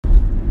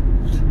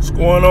What's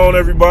going on,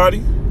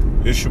 everybody?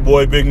 It's your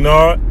boy Big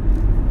Nod,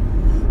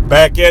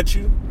 back at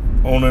you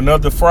on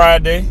another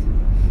Friday.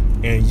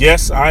 And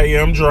yes, I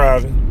am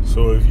driving.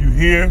 So if you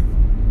hear,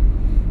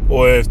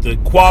 or if the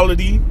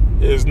quality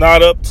is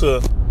not up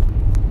to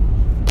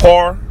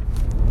par,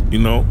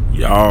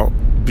 y'all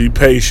be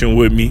patient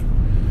with me.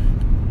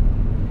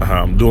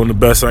 I'm doing the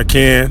best I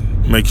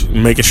can,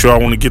 making sure I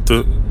want to get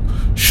the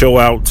show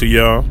out to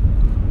y'all.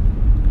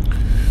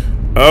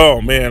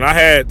 Oh man, I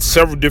had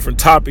several different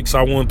topics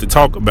I wanted to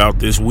talk about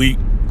this week,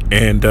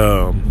 and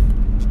I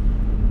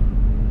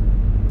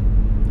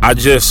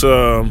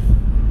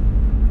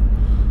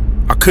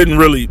couldn't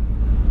really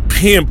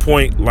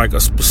pinpoint like a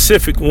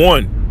specific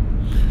one.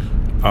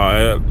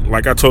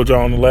 Like I told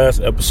y'all on the last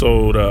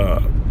episode,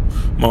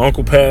 my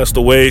uncle passed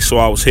away, so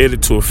I was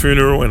headed to a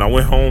funeral, and I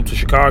went home to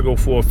Chicago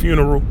for a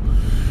funeral,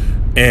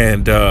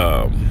 and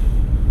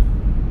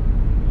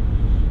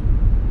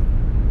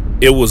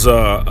it was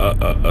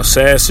a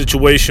sad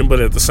situation, but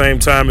at the same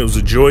time, it was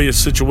a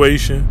joyous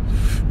situation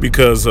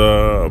because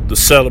of the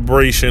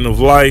celebration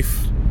of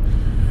life.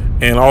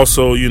 And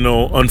also,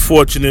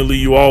 unfortunately,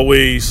 you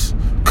always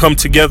come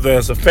together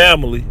as a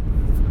family.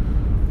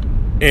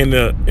 And,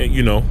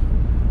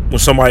 when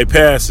somebody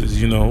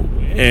passes,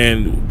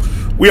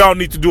 and we all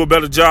need to do a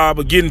better job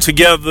of getting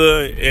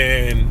together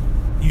and,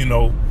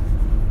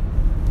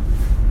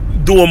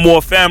 doing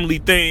more family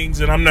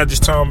things. And I'm not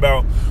just talking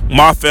about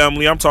my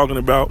family, I'm talking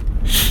about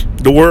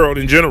the world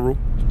in general.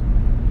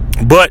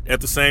 But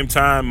at the same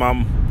time,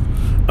 I'm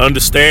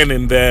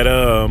understanding that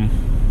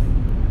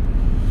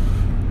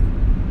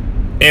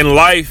in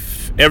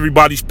life,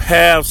 everybody's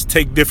paths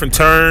take different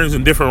turns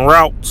and different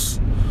routes,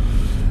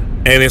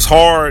 and it's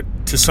hard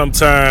to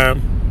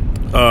sometimes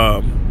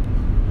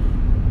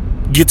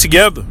get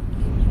together.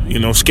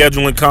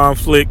 Scheduling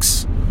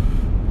conflicts,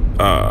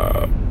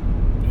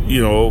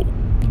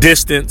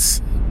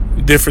 distance,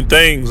 different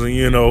things.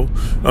 And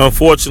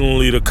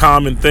unfortunately, the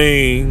common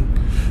thing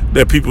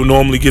that people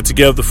normally get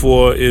together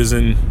for is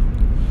in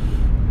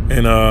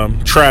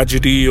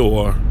tragedy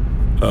or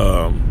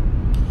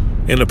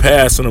in the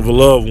passing of a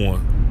loved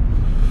one.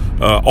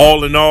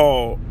 All in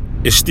all,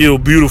 it's still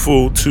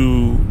beautiful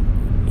to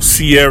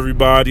see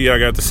everybody. I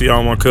got to see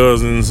all my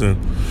cousins and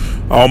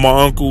all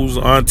my uncles,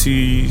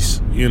 aunties,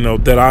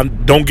 that I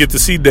don't get to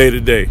see day to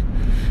day.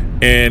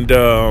 And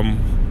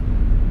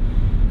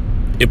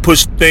it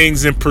puts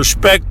things in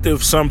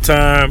perspective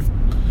sometimes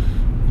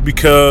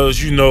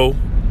because, in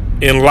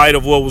light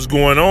of what was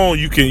going on,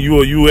 you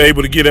were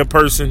able to get that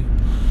person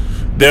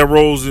their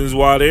roses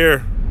while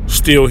they're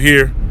still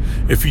here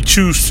if you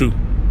choose to.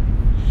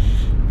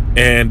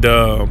 And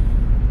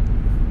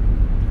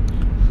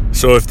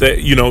so if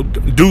that,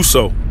 do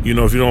so.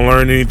 If you don't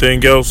learn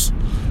anything else,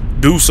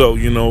 do so,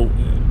 and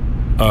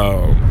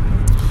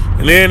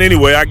then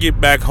anyway, I get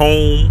back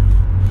home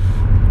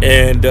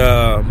and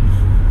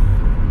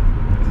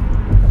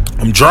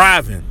I'm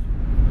driving,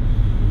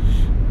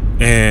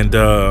 and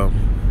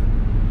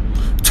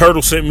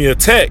Turtle sent me a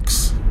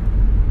text,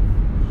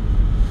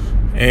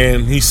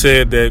 and he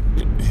said that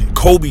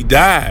Kobe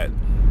died,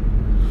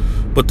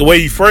 but the way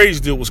he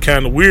phrased it was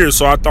kind of weird,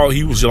 so I thought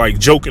he was like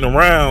joking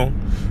around,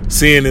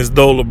 seeing as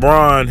though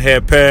LeBron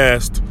had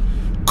passed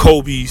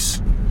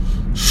Kobe's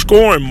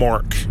scoring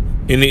mark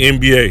in the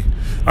NBA.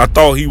 I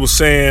thought he was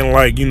saying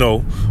like,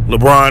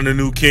 LeBron the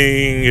new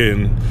king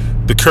and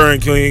the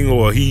current king,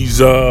 or he's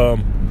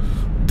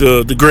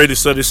the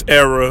greatest of this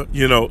era,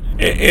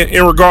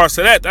 in regards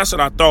to that. That's what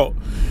I thought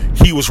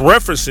he was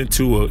referencing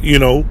to.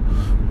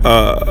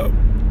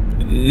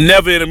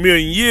 Never in a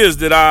million years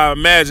did I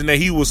imagine that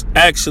he was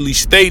actually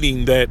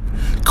stating that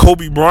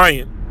Kobe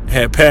Bryant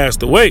had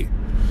passed away.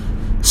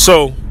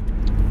 So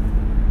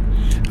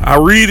I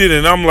read it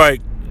and I'm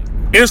like,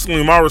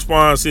 instantly my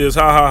response is,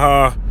 ha ha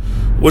ha,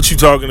 what you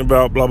talking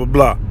about, blah blah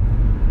blah.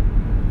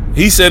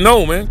 He said,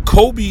 no man,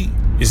 Kobe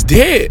is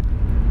dead.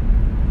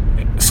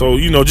 So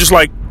just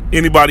like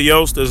anybody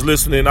else that's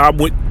listening, I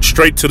went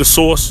straight to the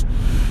source,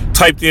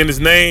 typed in his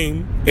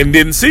name, and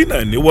didn't see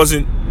nothing. It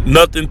wasn't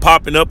nothing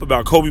popping up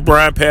about Kobe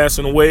Bryant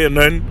passing away or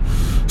nothing.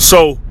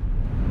 So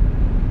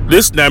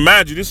now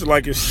mind you, this is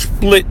like a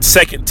split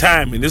second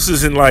timing. This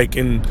isn't like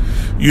in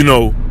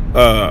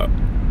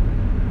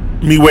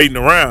me waiting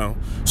around.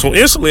 So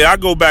instantly I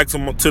go back to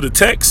the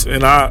text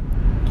and I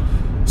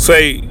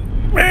say,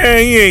 man,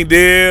 he ain't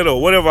dead,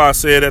 or whatever I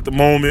said at the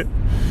moment.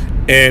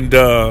 And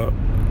I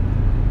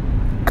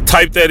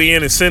type that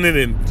in and send it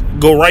and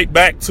go right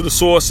back to the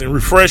source and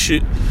refresh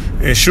it.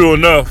 And sure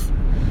enough,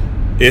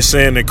 it's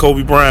saying that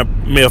Kobe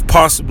Bryant may have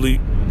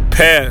possibly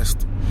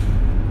passed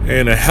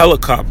in a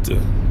helicopter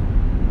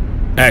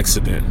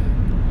accident.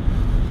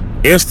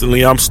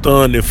 Instantly, I'm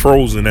stunned and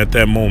frozen at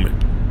that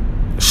moment.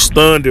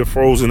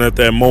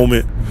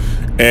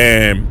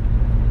 And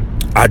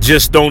I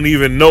just don't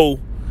even know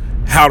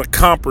how to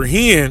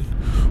comprehend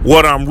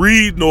what I'm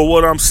reading or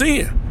what I'm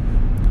seeing.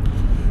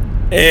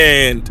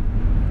 And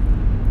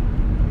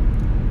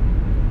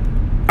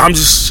I'm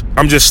just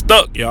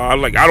stuck,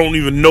 y'all. I don't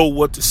even know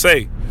what to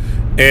say.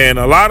 And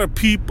a lot of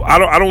people, I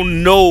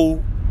don't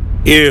know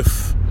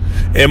if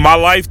in my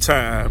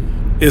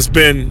lifetime it's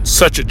been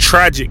such a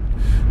tragic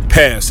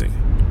passing,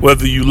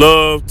 whether you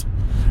loved,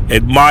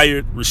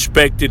 admired,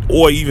 respected,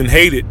 or even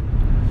hated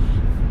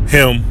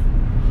him.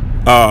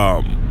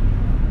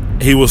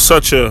 He was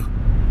such a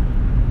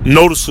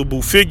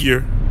noticeable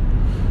figure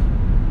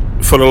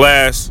for the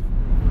last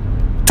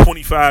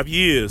 25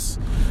 years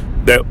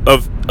that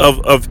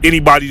of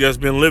anybody that's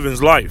been living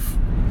his life.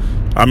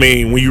 I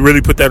mean, when you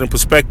really put that in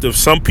perspective,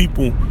 some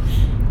people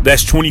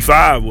that's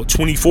 25 or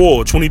 24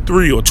 or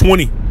 23 or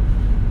 20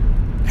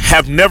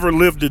 have never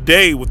lived a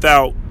day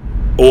without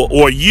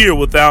or a year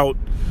without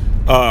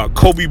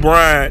Kobe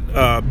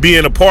Bryant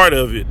being a part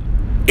of it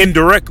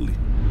indirectly.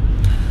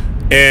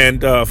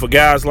 And for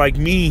guys like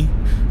me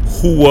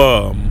who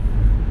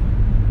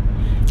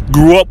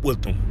grew up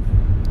with them,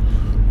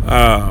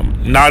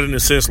 not in the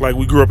sense like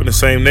we grew up in the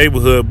same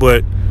neighborhood,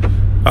 but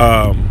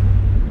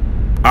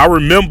I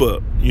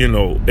remember,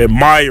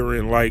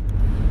 admiring like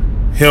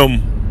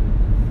him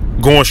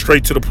going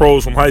straight to the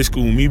pros from high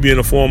school, me being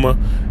a former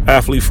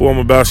athlete,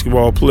 former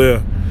basketball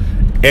player,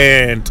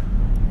 and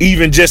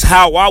even just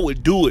how I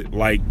would do it.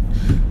 Like,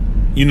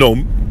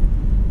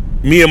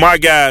 me and my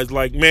guys,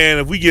 like, man,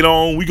 if we get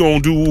on, we gonna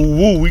do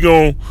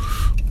woo.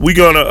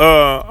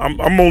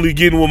 I'm only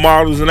getting with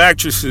models and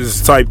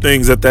actresses type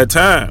things at that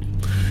time.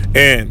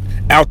 And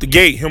out the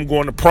gate, him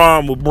going to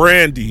prom with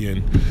Brandy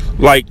and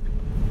like,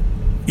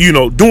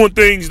 doing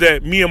things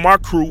that me and my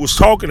crew was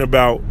talking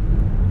about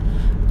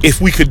if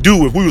we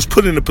was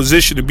put in a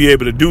position to be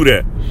able to do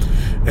that.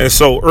 And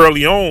so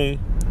early on,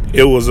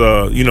 it was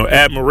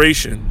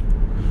admiration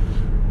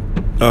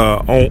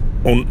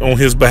on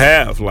his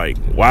behalf, like,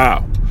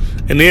 wow.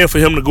 And then for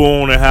him to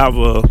go on and have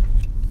a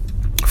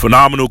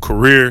phenomenal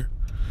career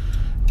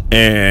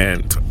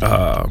and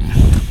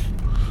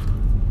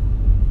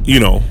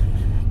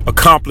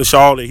accomplish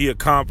all that he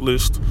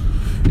accomplished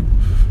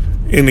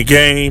in the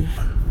game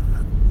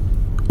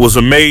was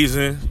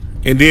amazing.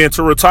 And then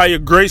to retire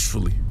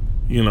gracefully,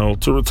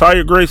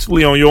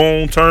 on your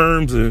own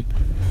terms and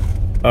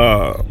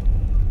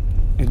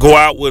go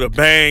out with a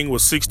bang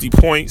with 60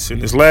 points in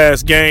his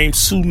last game,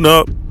 suiting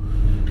up.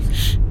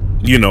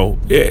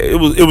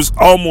 It was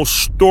almost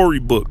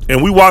storybook,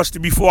 and we watched it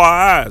before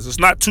our eyes. It's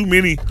not too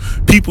many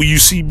people you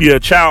see be a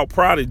child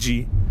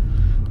prodigy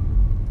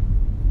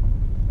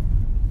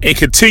and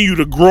continue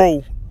to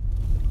grow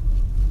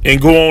and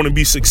go on and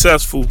be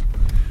successful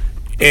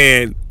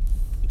and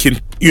can,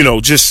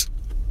 just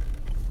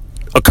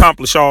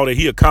accomplish all that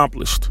he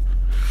accomplished,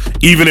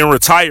 even in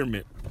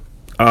retirement.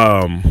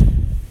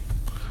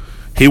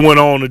 He went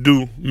on to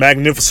do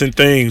magnificent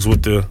things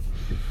with the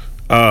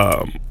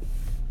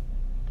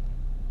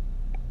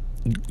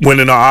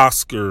winning an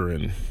Oscar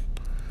and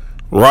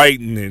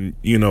writing and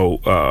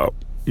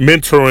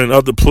mentoring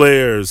other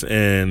players,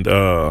 and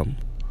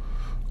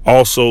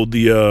also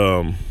the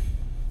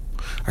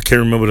I can't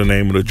remember the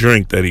name of the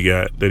drink that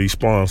he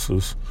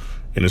sponsors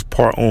and is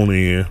part owner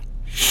in,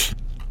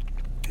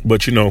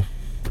 but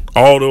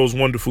all those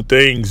wonderful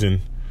things,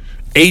 and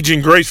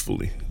aging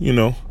gracefully,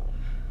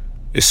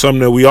 it's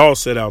something that we all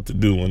set out to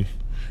do, and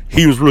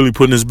he was really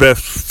putting his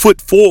best foot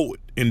forward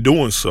in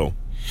doing so.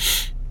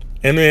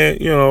 And then,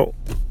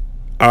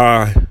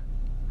 I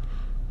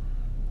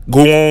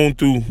go on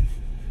through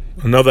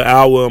another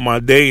hour of my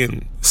day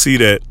and see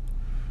that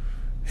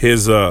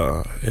his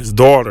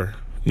daughter,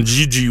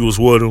 Gigi, was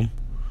with him.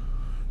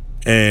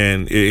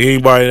 And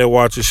anybody that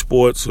watches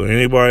sports or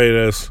anybody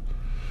that's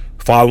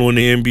following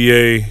the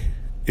NBA,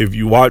 if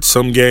you watch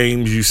some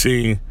games, you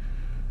see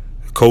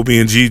Kobe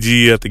and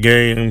Gigi at the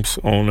games,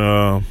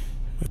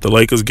 at the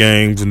Lakers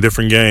games and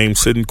different games,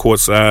 sitting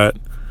courtside.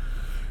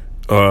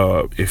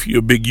 If you're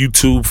a big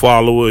YouTube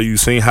follower, you've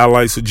seen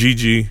highlights of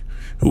Gigi,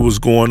 who was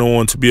going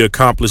on to be an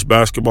accomplished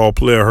basketball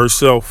player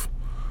herself.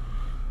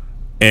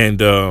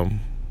 And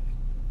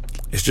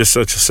it's just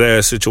such a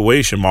sad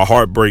situation. My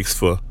heart breaks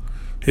for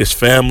his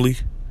family.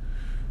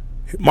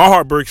 My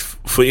heart breaks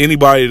for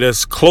anybody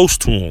that's close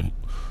to him.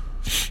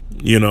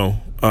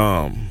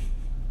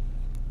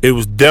 It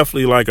was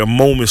definitely like a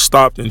moment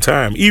stopped in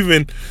time.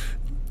 Even,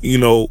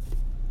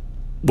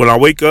 when I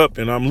wake up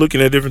and I'm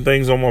looking at different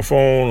things on my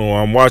phone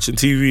or I'm watching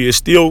TV, it's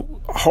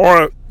still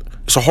hard.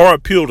 It's a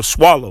hard pill to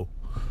swallow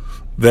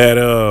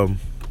that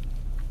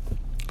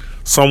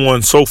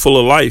someone so full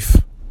of life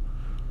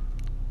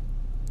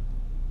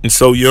and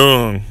so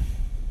young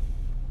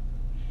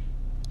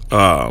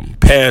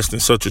passed in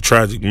such a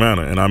tragic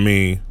manner. And I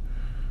mean,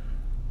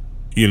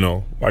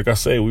 like I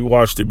say, we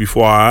watched it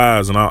before our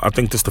eyes, and I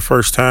think this is the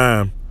first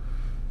time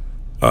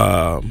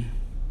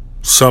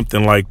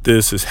something like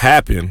this has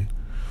happened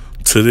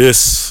to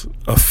this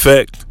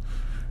effect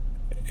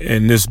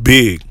and this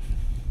big.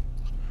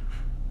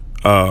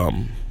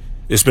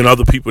 It's been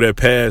other people that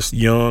passed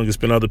young. It's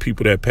been other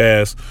people that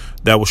passed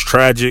that was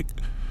tragic.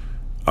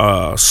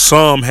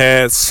 Some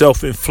had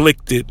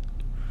self-inflicted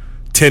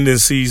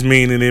tendencies,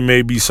 meaning it may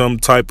have been some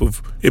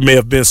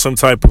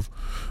type of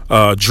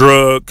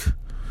drug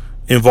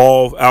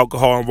involved,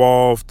 alcohol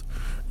involved.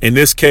 In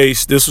this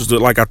case, this was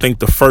I think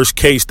the first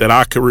case that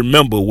I could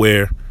remember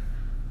where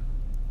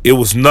it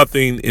was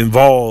nothing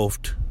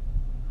involved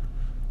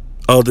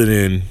other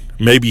than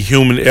maybe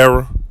human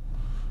error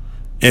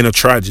and a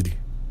tragedy.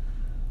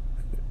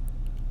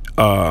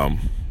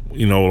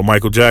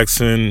 Michael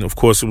Jackson, of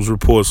course, it was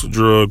reports of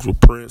drugs. With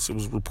Prince, it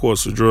was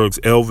reports of drugs.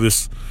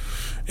 Elvis,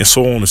 and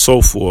so on and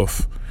so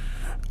forth.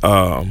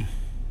 And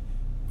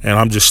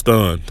I'm just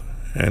stunned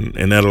and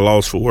at a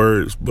loss for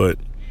words. But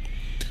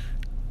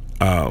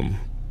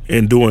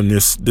in doing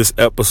this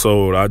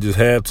episode, I just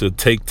had to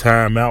take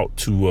time out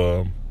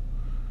to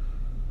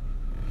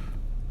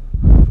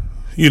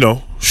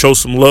show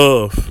some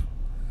love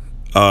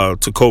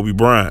to Kobe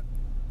Bryant,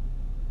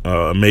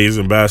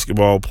 amazing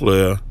basketball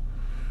player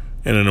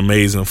and an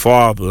amazing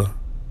father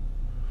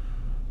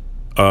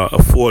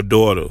of 4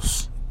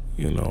 daughters.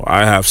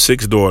 I have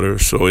 6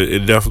 daughters, so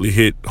it definitely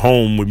hit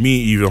home with me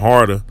even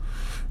harder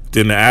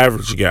than the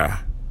average guy.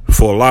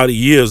 For a lot of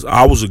years,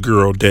 I was a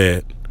girl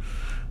dad.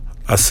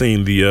 I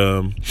seen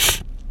the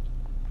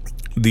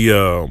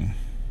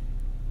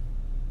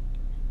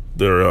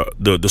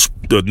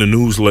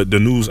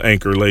news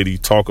anchor lady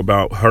talk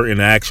about her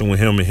interaction with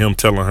him and him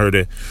telling her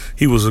that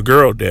he was a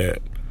girl dad.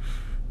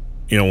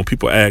 When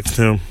people asked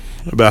him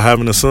about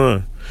having a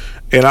son,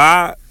 and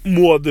I,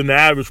 more than the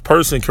average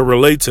person, can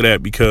relate to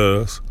that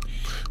because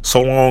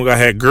so long I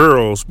had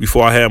girls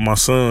before I had my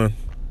son.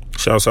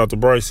 Shouts out to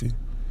Brycey.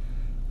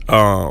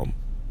 I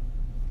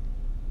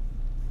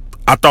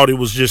thought it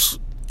was just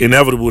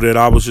inevitable that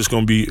I was just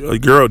going to be a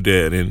girl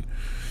dad, and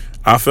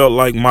I felt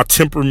like my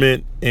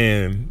temperament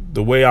and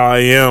the way I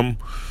am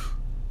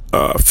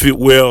fit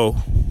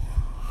well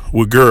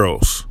with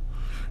girls.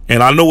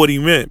 And I know what he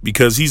meant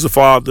because he's a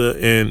father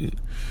and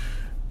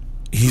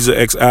he's an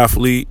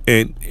ex-athlete,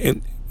 and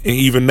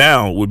even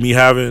now with me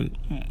having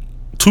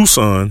 2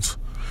 sons,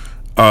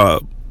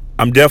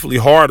 I'm definitely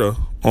harder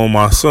on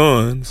my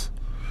sons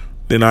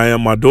than I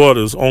am my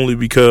daughters, only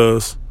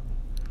because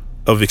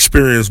of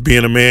experience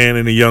being a man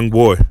and a young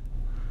boy.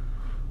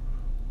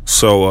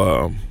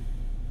 So,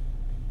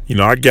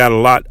 I got a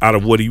lot out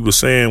of what he was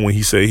saying when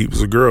he said he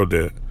was a girl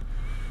dad.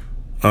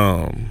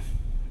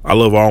 I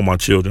love all my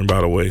children,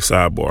 by the way,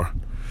 sidebar.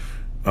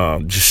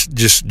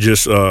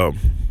 Just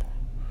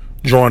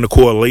drawing the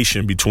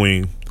correlation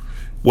between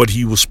what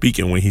he was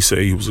speaking when he said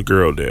he was a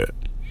girl dad.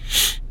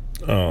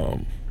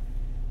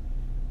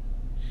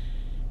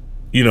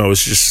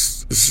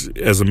 It's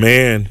as a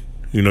man,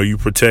 you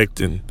protect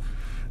and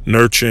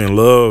nurture and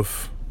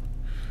love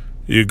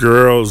your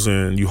girls,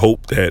 and you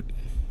hope that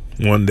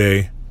one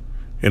day,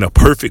 in a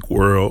perfect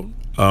world,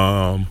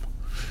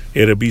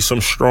 it'll be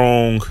some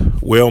strong,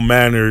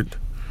 well-mannered,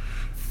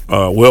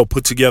 well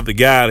put together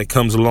guy that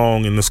comes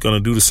along and is going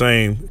to do the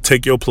same,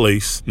 take your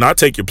place, not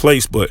take your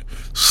place, but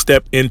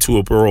step into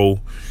a role,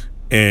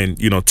 and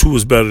 2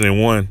 is better than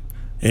 1,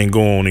 and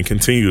go on and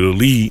continue to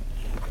lead,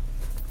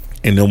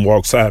 and then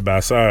walk side by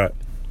side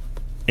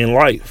in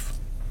life.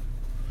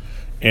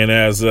 And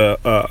as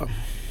for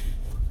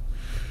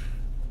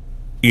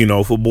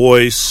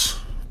boys,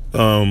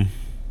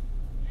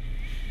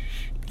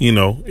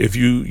 if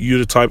you're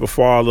the type of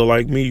father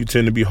like me, you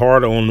tend to be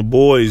harder on the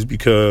boys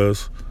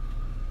because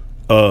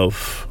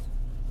of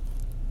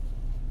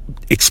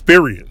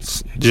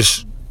experience,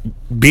 just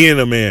being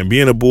a man,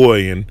 being a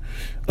boy, and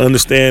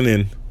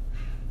understanding,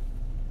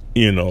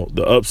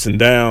 the ups and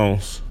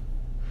downs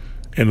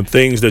and the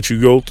things that you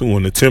go through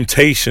and the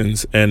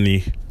temptations and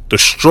the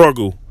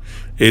struggle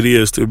it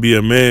is to be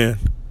a man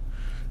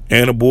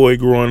and a boy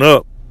growing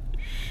up.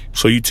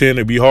 So you tend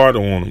to be harder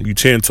on them. You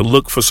tend to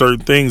look for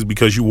certain things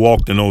because you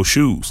walked in those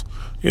shoes.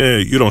 Yeah,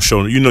 you don't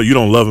show, you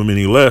don't love them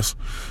any less,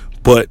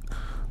 but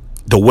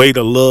the way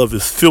the love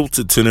is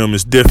filtered to them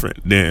is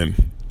different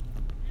than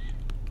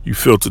you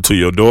filter to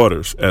your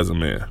daughters as a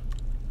man.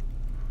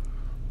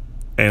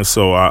 And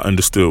so I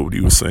understood what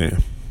he was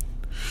saying.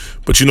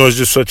 But it's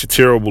just such a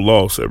terrible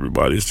loss,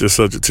 everybody. It's just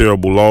such a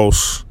terrible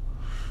loss.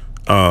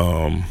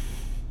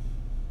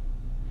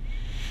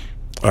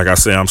 Like I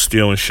say, I'm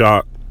still in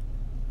shock.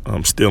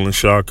 I'm still in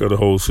shock of the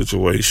whole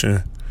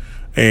situation.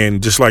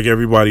 And just like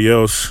everybody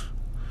else,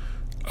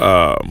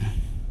 I'm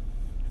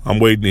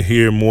waiting to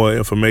hear more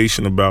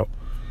information about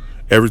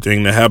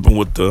everything that happened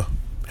with the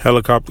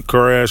helicopter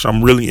crash.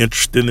 I'm really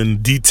interested in the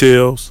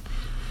details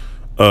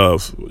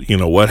of,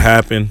 what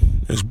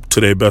happened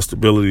to their best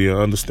ability of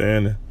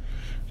understanding,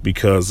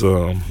 because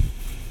it's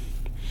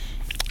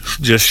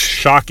just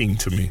shocking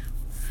to me.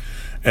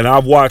 And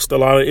I've watched a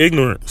lot of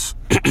ignorance.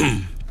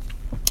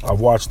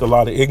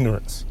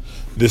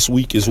 This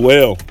week as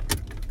well,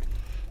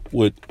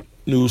 with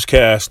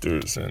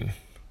newscasters and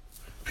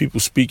people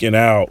speaking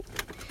out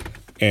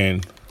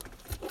and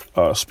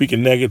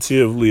speaking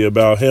negatively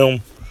about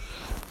him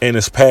and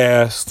his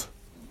past,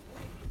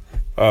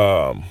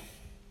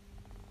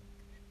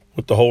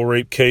 with the whole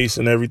rape case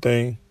and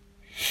everything.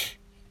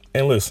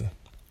 And listen,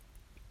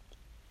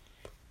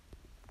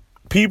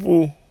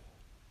 people,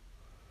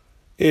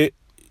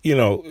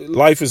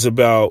 life is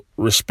about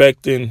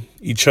respecting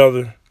each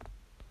other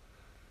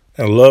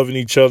and loving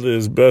each other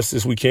as best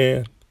as we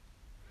can.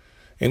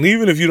 And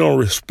even if you don't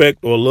respect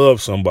or love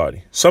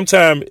somebody,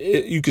 sometimes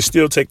you can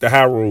still take the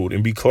high road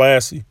and be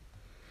classy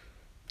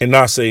and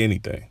not say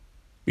anything.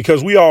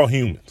 Because we all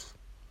humans.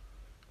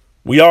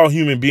 We all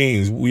human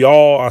beings. We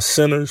all are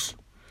sinners.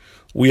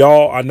 We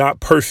all are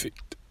not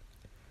perfect.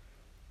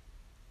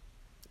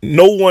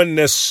 No one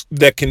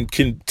that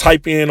can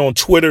type in on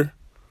Twitter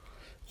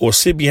or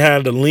sit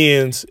behind the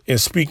lens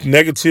and speak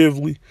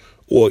negatively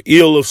or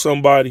ill of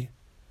somebody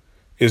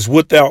is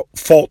without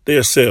fault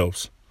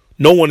themselves.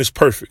 No one is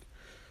perfect.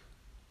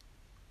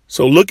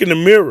 So look in the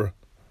mirror,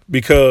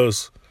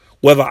 because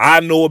whether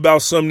I know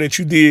about something that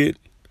you did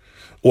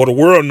or the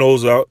world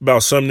knows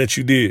about something that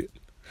you did,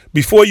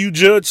 before you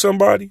judge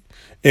somebody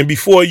and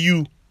before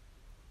you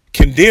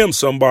condemn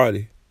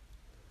somebody,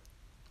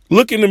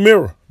 look in the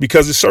mirror,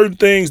 because there's certain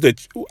things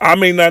that I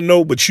may not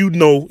know, but you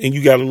know, and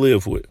you got to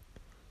live with.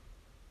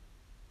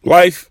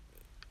 Life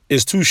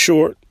is too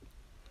short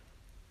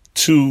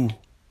to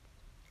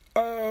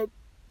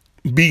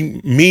be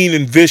mean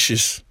and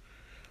vicious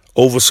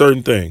over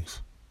certain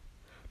things.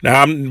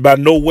 Now, I'm by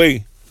no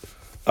way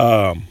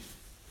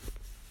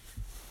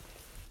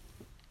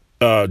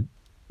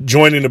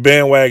joining the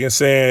bandwagon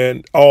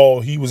saying, oh,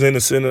 he was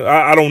innocent.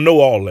 I don't know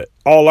all that.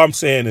 All I'm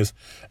saying is,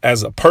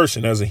 as a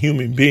person, as a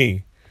human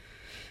being,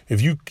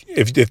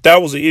 if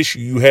that was an issue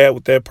you had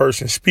with that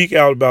person, speak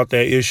out about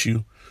that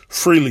issue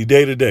freely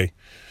day to day.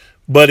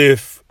 But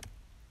if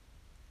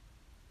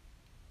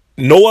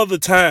no other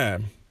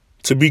time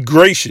to be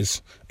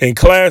gracious and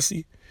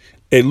classy,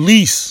 at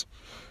least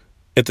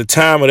at the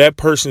time of that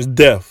person's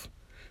death,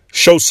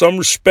 show some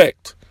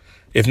respect,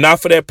 if not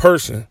for that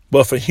person,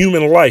 but for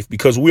human life,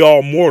 because we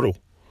all mortal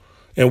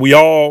and we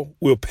all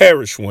will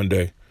perish one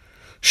day.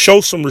 Show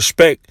some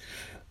respect,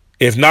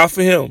 if not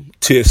for him,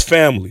 to his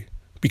family,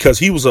 because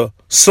he was a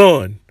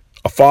son,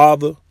 a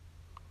father,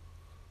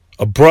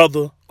 a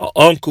brother, an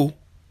uncle,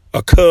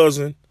 a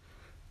cousin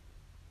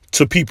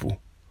to people.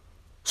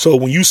 So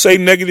when you say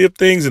negative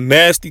things and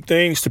nasty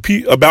things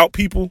about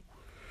people,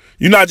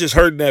 you're not just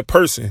hurting that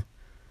person.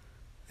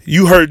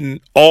 You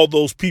hurting all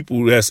those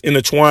people that's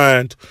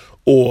intertwined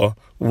or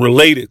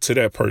related to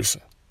that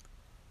person.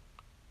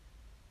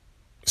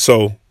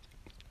 So,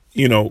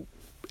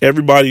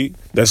 everybody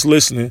that's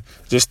listening,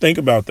 just think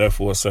about that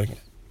for a second.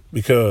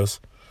 Because,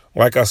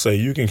 like I say,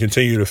 you can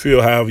continue to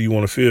feel however you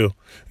want to feel.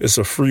 It's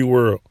a free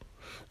world.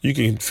 You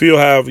can feel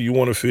however you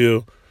want to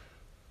feel.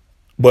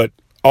 But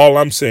all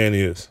I'm saying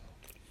is,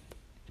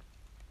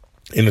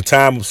 in the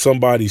time of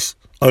somebody's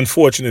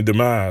unfortunate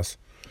demise,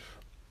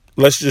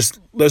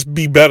 let's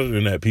be better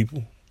than that,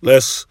 people.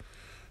 Let's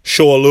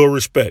show a little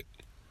respect,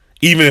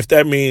 even if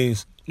that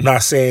means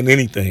not saying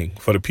anything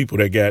for the people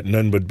that got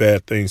nothing but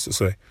bad things to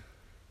say.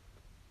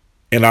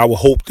 And I would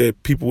hope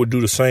that people would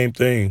do the same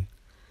thing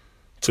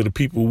to the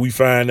people we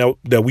find out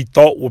that we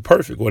thought were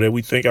perfect or that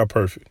we think are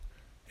perfect.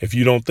 If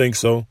you don't think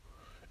so,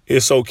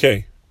 it's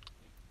okay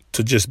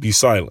to just be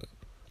silent.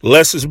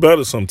 Less is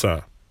better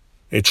sometimes.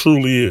 It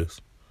truly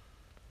is.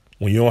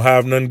 When you don't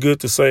have nothing good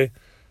to say,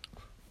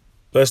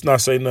 let's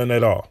not say nothing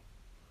at all.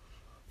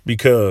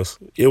 Because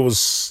it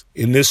was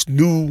in this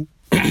new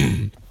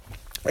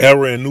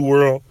era and new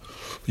world,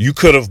 you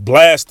could have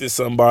blasted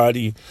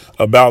somebody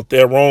about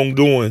their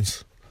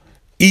wrongdoings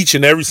each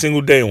and every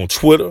single day on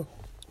Twitter,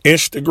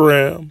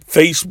 Instagram,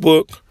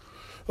 Facebook,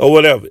 or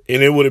whatever.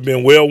 And it would have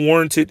been well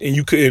warranted,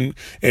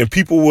 and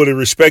people would have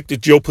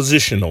respected your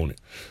position on it.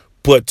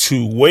 But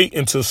to wait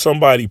until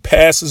somebody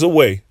passes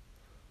away,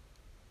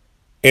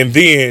 and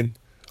then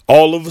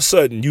all of a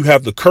sudden you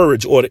have the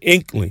courage or the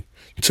inkling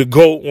to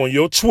go on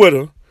your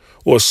Twitter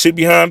or sit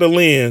behind the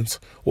lens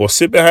or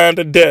sit behind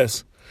the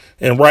desk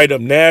and write up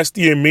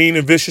nasty and mean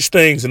and vicious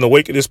things in the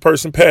wake of this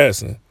person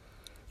passing,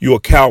 you're a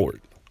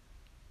coward.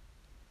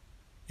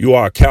 You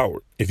are a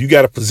coward. If you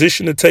got a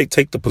position to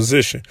take the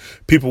position.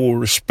 People will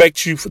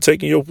respect you for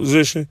taking your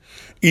position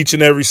each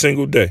and every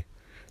single day.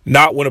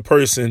 Not when a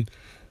person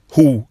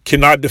who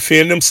cannot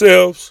defend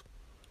themselves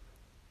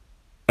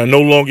are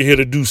no longer here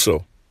to do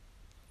so.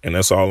 And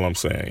that's all I'm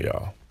saying,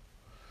 y'all.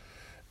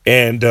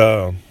 And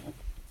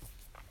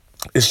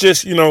it's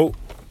just,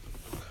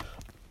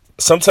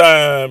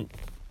 sometimes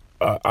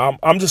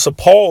I'm just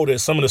appalled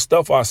at some of the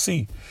stuff I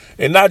see.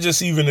 And not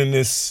just even in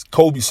this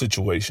Kobe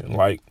situation,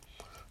 like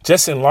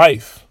just in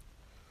life,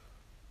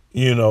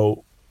 the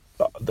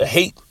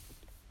hate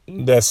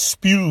that's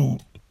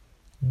spewed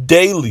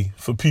daily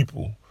for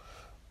people.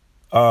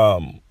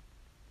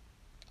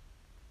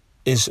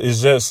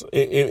 It's just,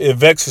 it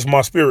vexes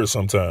my spirit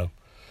sometimes.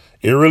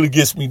 It really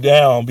gets me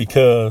down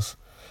because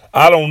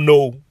I don't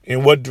know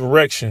in what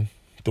direction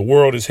the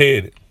world is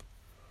headed.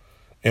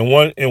 In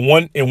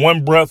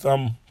one breath,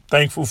 I'm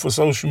thankful for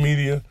social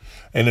media,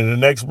 and in the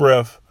next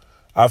breath,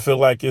 I feel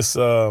like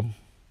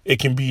it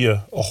can be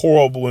a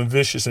horrible and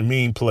vicious and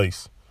mean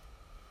place.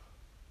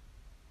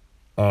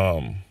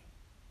 So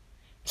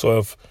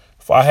if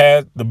I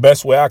had the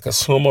best way I could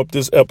sum up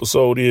this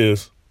episode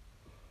is,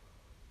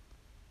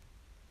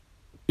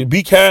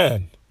 be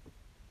kind.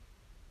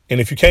 And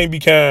if you can't be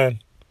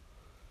kind,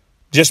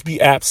 just be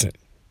absent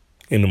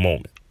in the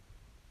moment.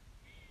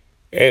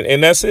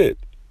 And that's it.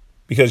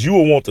 Because you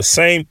will want the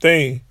same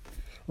thing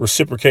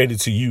reciprocated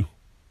to you.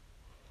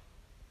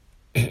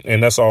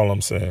 And that's all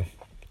I'm saying.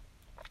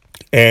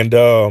 And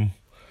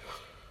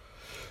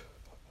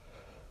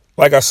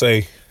like I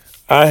say,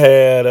 I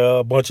had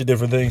a bunch of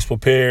different things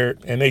prepared,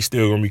 and they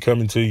still gonna be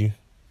coming to you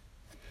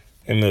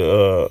in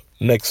the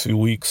next few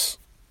weeks.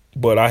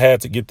 But I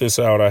had to get this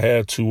out. I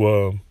had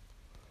to.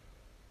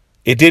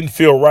 It didn't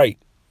feel right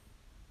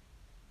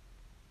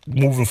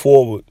moving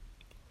forward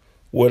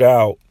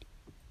without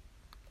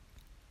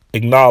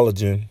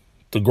acknowledging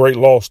the great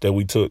loss that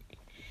we took,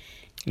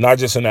 not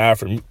just in the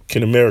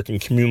African American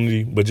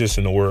community, but just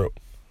in the world.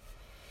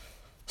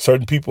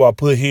 Certain people I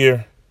put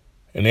here,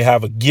 and they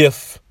have a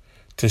gift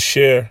to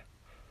share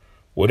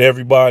with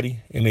everybody,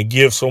 and they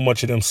give so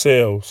much of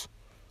themselves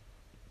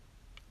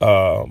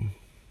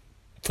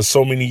for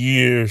so many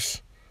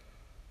years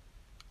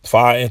for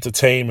our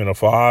entertainment or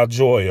for our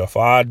joy or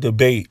for our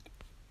debate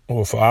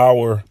or for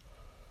our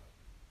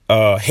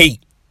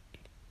hate,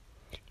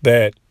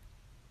 that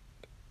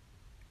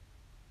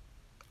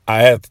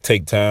I have to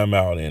take time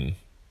out and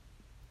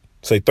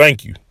say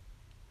thank you.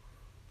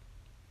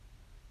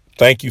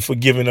 Thank you for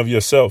giving of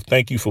yourself.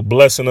 Thank you for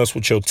blessing us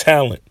with your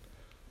talent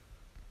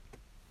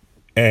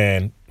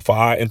and for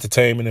our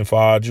entertainment and for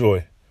our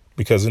joy.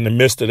 Because in the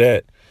midst of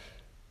that,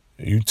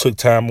 you took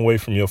time away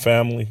from your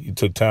family. You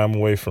took time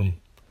away from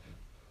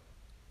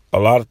a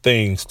lot of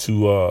things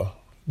to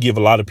give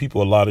a lot of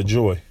people a lot of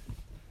joy.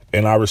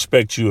 And I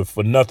respect you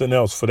for nothing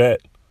else for that.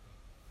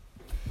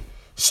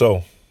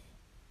 So,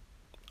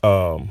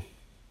 R.I.P.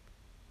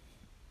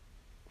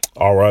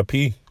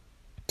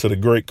 to the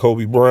great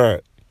Kobe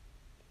Bryant.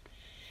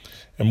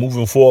 And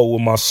moving forward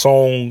with my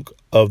song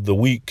of the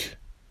week.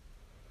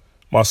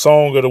 My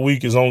song of the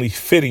week is only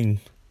fitting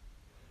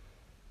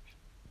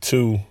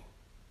to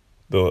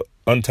the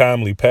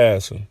untimely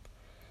passing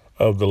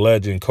of the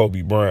legend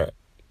Kobe Bryant.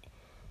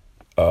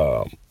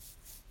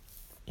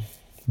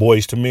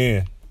 Boys to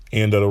Men,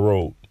 End of the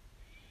Road.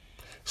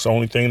 It's the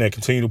only thing that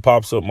continually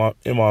pops up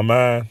in my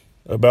mind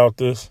about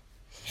this.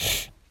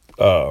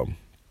 It's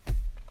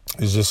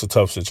just a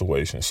tough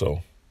situation.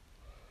 So,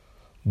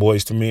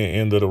 Boys to Men,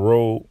 End of the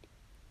Road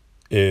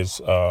is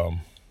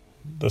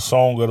the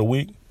song of the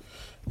week.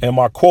 And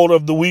my quote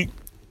of the week,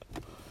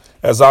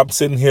 as I'm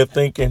sitting here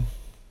thinking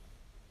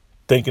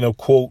of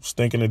quotes,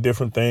 thinking of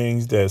different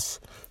things that's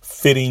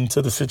fitting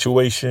to the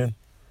situation,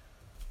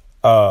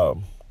 I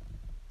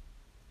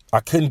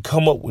couldn't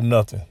come up with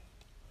nothing.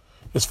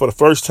 It's for the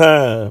first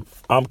time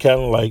I'm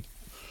kind of like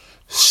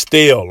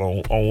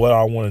stale on what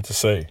I wanted to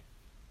say.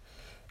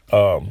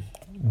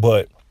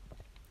 But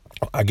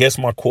I guess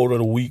my quote of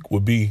the week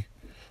would be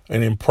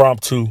an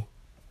impromptu: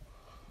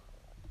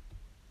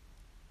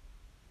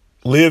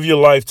 live your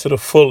life to the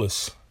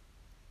fullest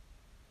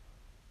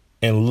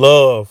and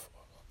love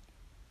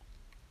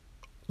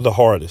the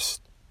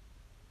hardest.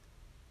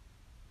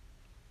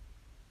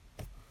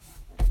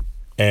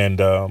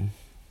 And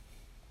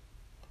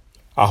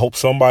I hope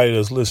somebody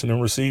that's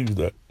listening receives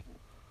that.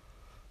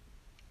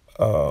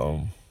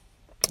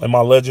 And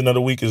my legend of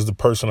the week is the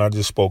person I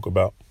just spoke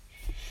about,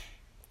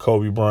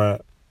 Kobe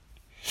Bryant.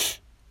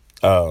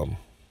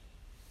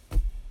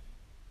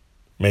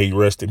 May he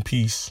rest in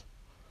peace.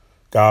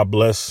 God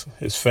bless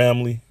his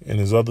family and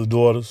his other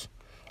daughters.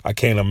 I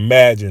can't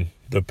imagine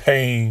the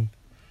pain.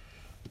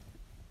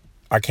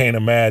 I can't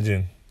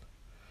imagine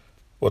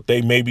what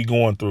they may be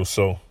going through.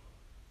 So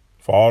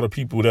for all the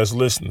people that's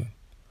listening,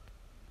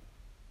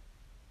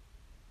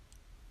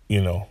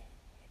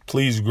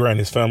 please grant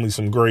his family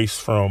some grace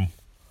from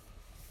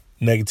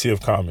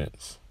negative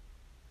comments.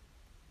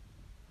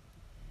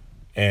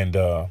 And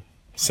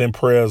send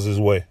prayers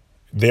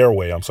their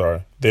way.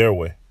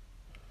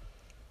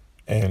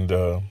 And,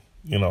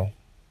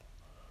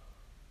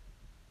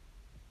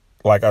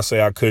 like I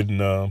say, I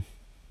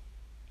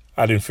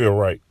didn't feel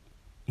right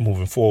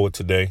moving forward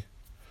today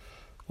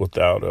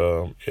without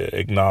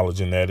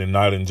acknowledging that, and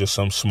not in just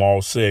some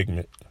small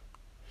segment.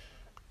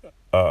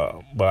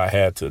 But I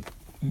had to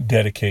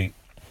dedicate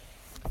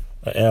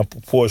an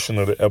ample portion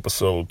of the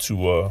episode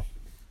to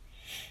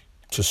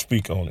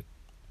speak on it.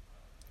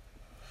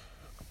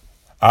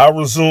 I'll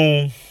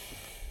resume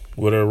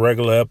with a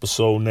regular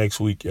episode next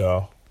week,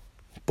 y'all.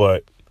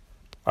 But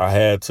I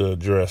had to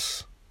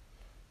address,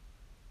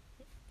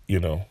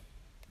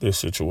 this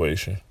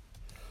situation.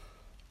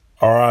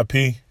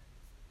 R.I.P.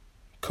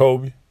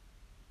 Kobe.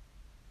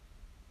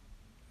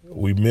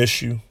 We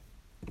miss you.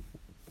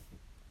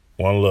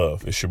 One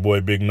love. It's your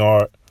boy Big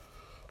Nard.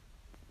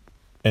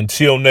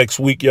 Until next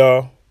week,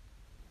 y'all.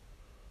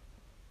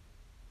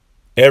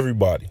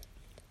 Everybody,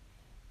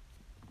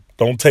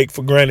 don't take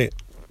for granted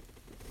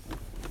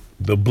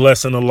the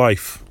blessing of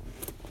life.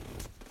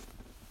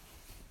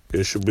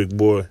 It's your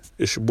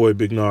boy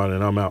Big Nard,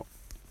 and I'm out.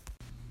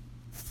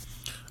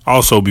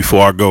 Also,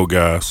 before I go,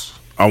 guys,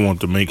 I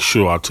want to make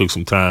sure I took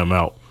some time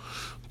out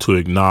to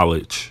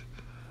acknowledge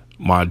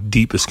my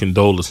deepest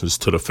condolences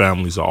to the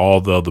families of all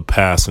the other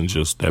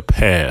passengers that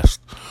passed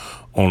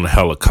on the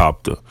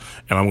helicopter.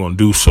 And I'm going to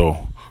do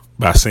so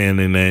by saying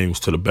their names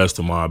to the best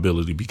of my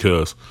ability,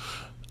 because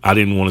I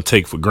didn't want to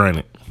take for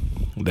granted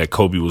that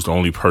Kobe was the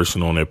only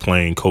person on that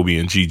plane, Kobe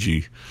and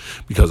Gigi,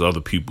 because other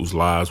people's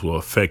lives were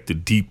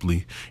affected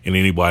deeply. And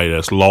anybody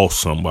that's lost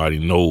somebody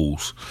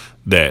knows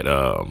that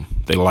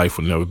their life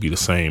will never be the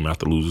same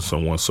after losing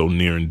someone so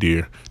near and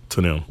dear to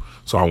them.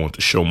 So I want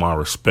to show my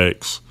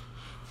respects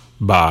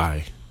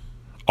by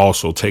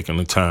also taking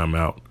the time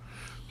out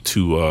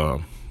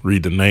to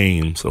read the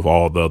names of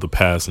all the other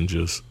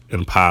passengers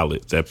and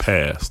pilots that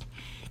passed.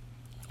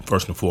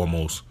 First and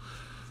foremost,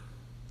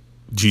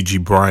 Gigi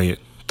Bryant,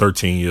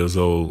 13 years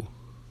old.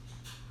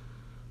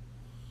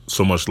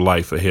 So much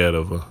life ahead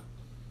of her.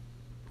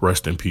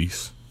 Rest in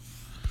peace.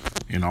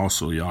 And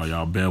also,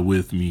 y'all bear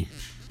with me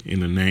in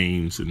the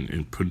names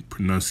and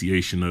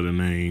pronunciation of the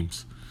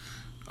names.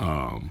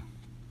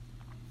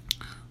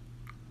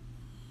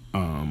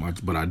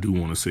 But I do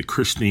want to say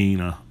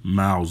Christina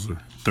Mauser,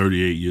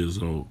 38 years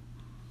old.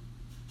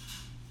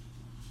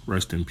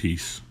 Rest in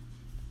peace.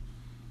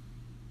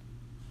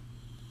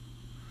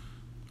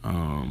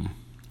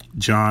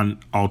 John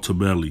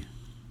Altabelli,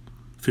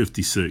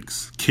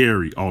 56.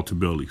 Carrie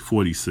Altabelli,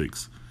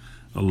 46.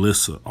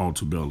 Alyssa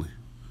Altabelli.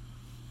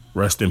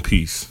 Rest in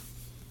peace.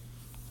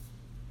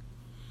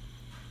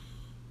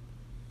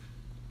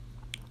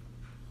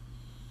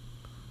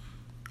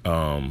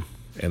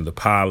 And the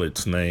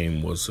pilot's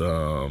name was,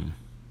 I'm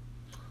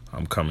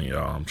coming,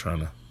 y'all. I'm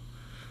trying to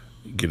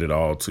get it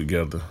all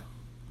together.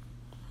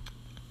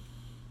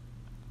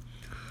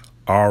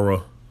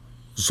 Ara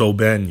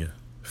Zobania,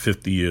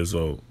 50 years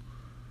old.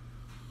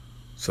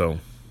 So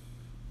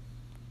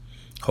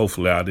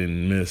hopefully I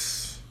didn't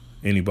miss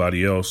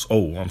anybody else.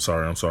 Oh, I'm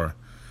sorry.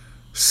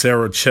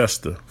 Sarah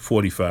Chester,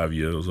 45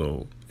 years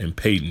old. And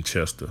Peyton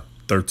Chester,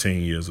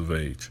 13 years of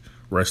age.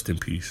 Rest in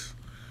peace.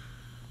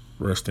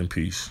 Rest in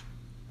peace.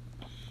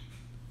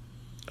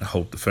 I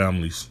hope the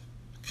families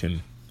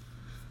can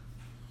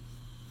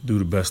do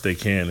the best they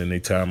can in their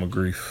time of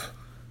grief.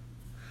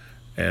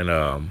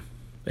 And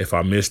if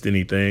I missed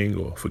anything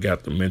or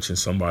forgot to mention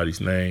somebody's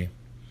name,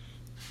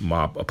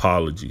 my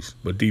apologies.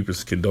 But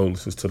deepest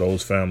condolences to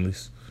those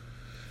families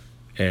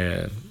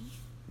and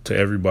to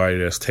everybody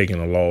that's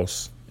taken a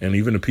loss, and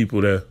even the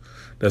people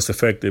that's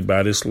affected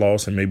by this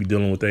loss and maybe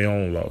dealing with their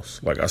own loss.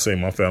 Like I say,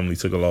 my family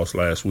took a loss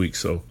last week,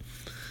 so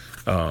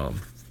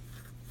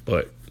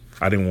but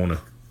I didn't want to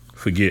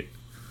forget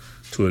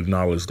to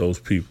acknowledge those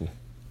people.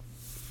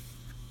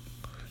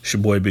 It's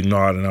your boy Big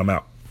Nard, and I'm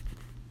out.